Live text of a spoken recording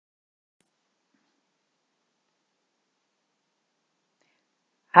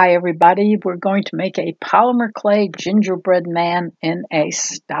Hi everybody, we're going to make a polymer clay gingerbread man in a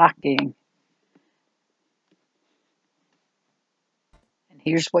stocking. And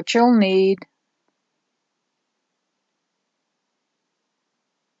here's what you'll need.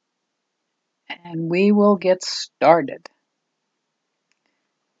 And we will get started.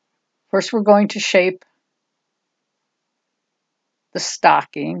 First we're going to shape the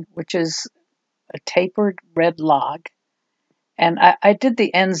stocking, which is a tapered red log. And I did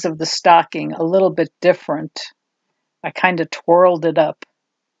the ends of the stocking a little bit different. I kind of twirled it up.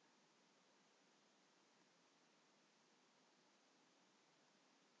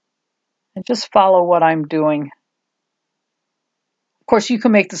 And just follow what I'm doing. Of course, you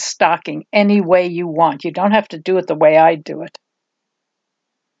can make the stocking any way you want. You don't have to do it the way I do it.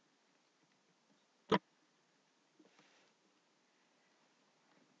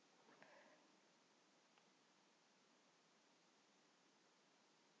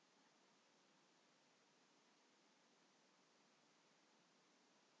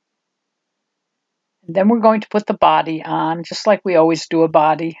 And then we're going to put the body on, just like we always do a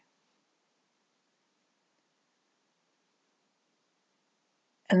body.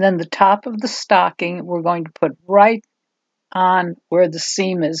 And then the top of the stocking, we're going to put right on where the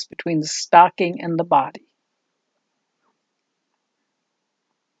seam is between the stocking and the body.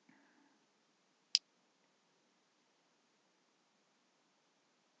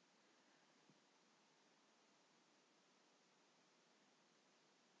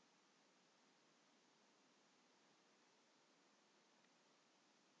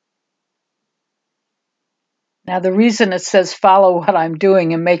 Now, the reason it says follow what I'm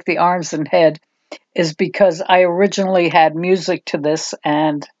doing and make the arms and head is because I originally had music to this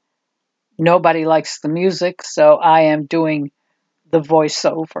and nobody likes the music, so I am doing the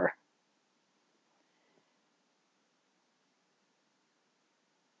voiceover.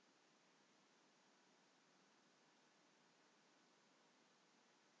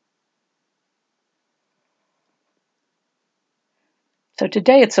 So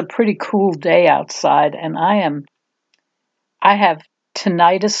today it's a pretty cool day outside, and I have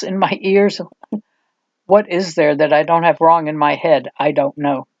tinnitus in my ears. What is there that I don't have wrong in my head? I don't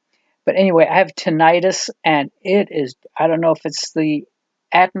know. But anyway, I have tinnitus, and it is, I don't know if it's the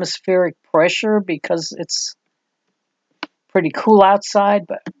atmospheric pressure because it's pretty cool outside,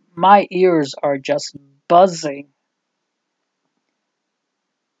 but my ears are just buzzing.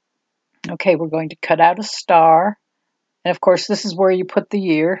 Okay, we're going to cut out a star. And of course, this is where you put the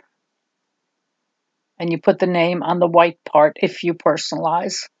year. And you put the name on the white part if you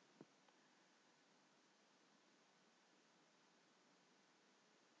personalize.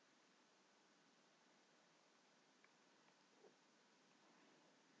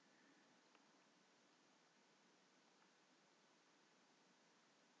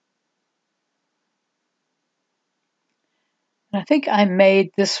 And I think I made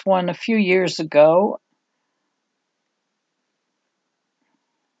this one a few years ago.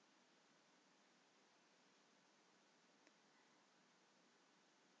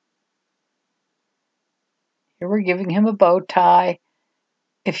 Here we're giving him a bow tie.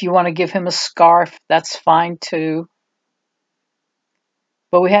 If you want to give him a scarf, that's fine too.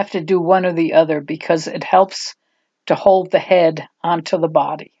 But we have to do one or the other because it helps to hold the head onto the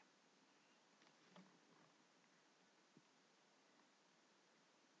body.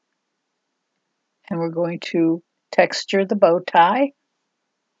 And we're going to texture the bow tie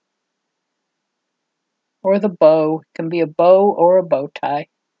or the bow. It can be a bow or a bow tie.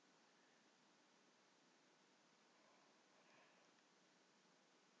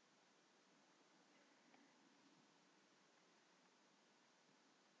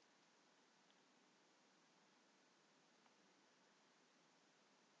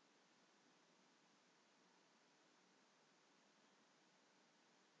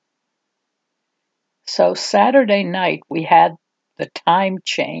 So Saturday night we had the time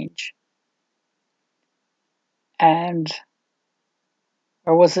change. And,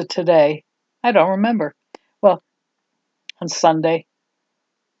 or was it today? I don't remember. Well, on Sunday.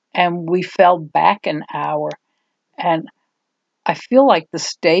 And we fell back an hour. And I feel like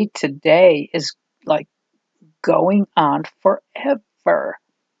this day today is like going on forever.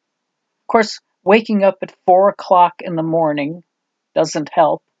 Of course, waking up at 4 o'clock in the morning doesn't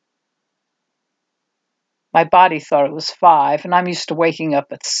help. My body thought it was 5, and I'm used to waking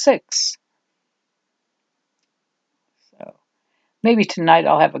up at 6. So maybe tonight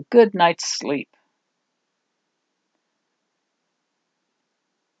I'll have a good night's sleep.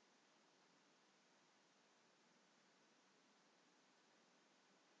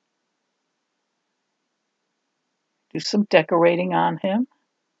 Do some decorating on him.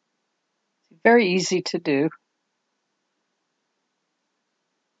 Very easy to do.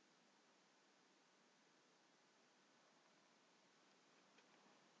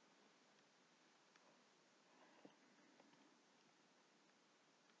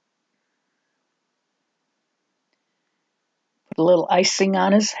 Put a little icing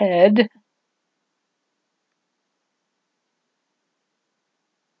on his head.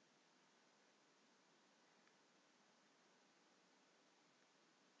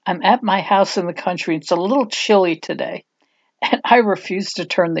 I'm at my house in the country. It's a little chilly today, and I refuse to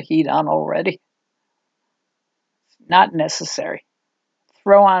turn the heat on already. Not necessary.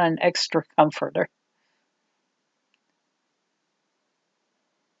 Throw on an extra comforter.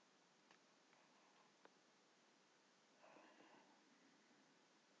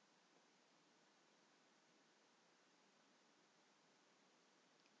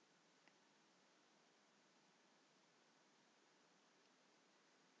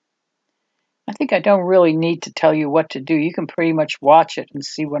 I think I don't really need to tell you what to do. You can pretty much watch it and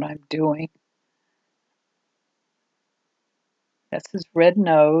see what I'm doing. That's his red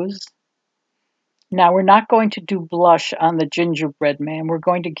nose. Now we're not going to do blush on the gingerbread man. We're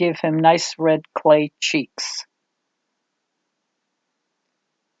going to give him nice red clay cheeks.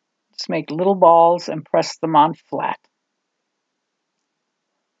 Just make little balls and press them on flat.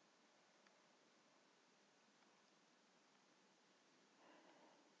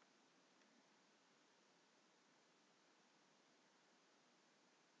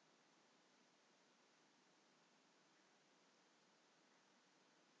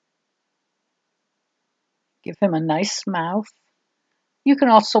 Give him a nice mouth. You can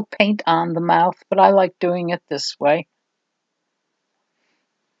also paint on the mouth, but I like doing it this way.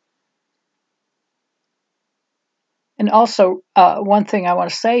 And also, one thing I want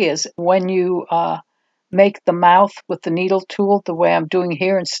to say is when you make the mouth with the needle tool the way I'm doing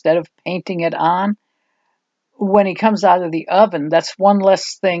here instead of painting it on, when he comes out of the oven, that's one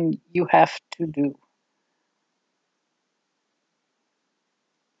less thing you have to do.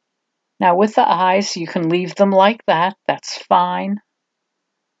 Now with the eyes, you can leave them like that. That's fine.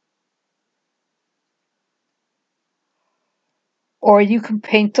 Or you can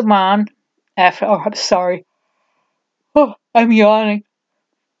paint them on after, oh, I'm sorry. Oh, I'm yawning.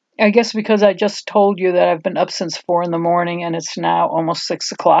 I guess because I just told you that I've been up since 4 in the morning and it's now almost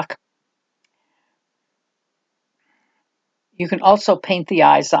 6 o'clock. You can also paint the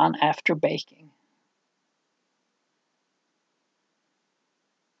eyes on after baking.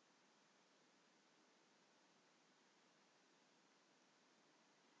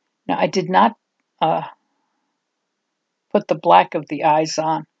 Now I did not put the black of the eyes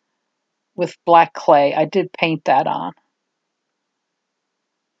on with black clay. I did paint that on.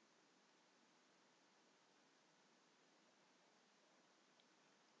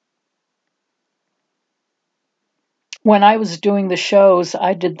 When I was doing the shows,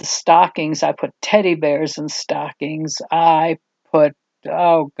 I did the stockings. I put teddy bears in stockings. I put,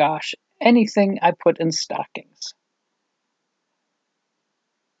 oh gosh, anything I put in stockings.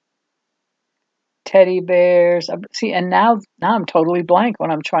 Teddy bears. See, and now I'm totally blank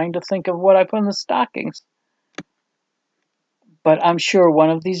when I'm trying to think of what I put in the stockings. But I'm sure one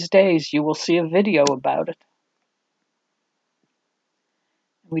of these days you will see a video about it.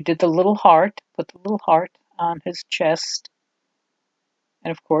 We did the little heart, put the little heart on his chest.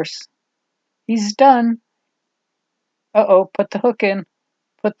 And of course, he's done. Uh-oh, put the hook in.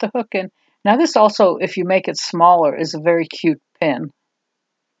 Put the hook in. Now this also, if you make it smaller, is a very cute pin.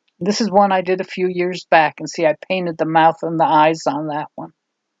 This is one I did a few years back, and see I painted the mouth and the eyes on that one.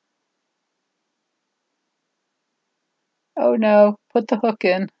 Oh no, put the hook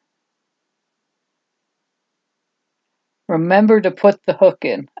in. Remember to put the hook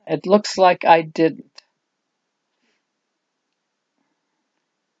in. It looks like I didn't.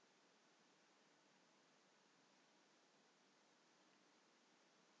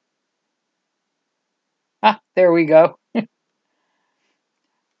 Ah, there we go.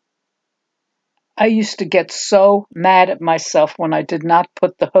 I used to get so mad at myself when I did not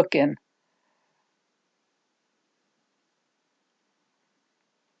put the hook in.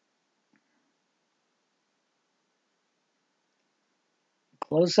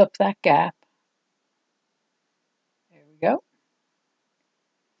 Close up that gap. There we go.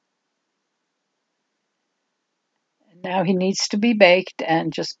 And now he needs to be baked,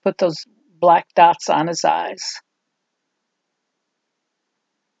 and just put those black dots on his eyes.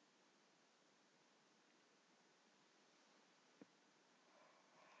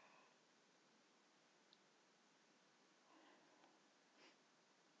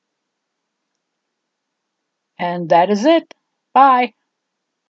 And that is it. Bye.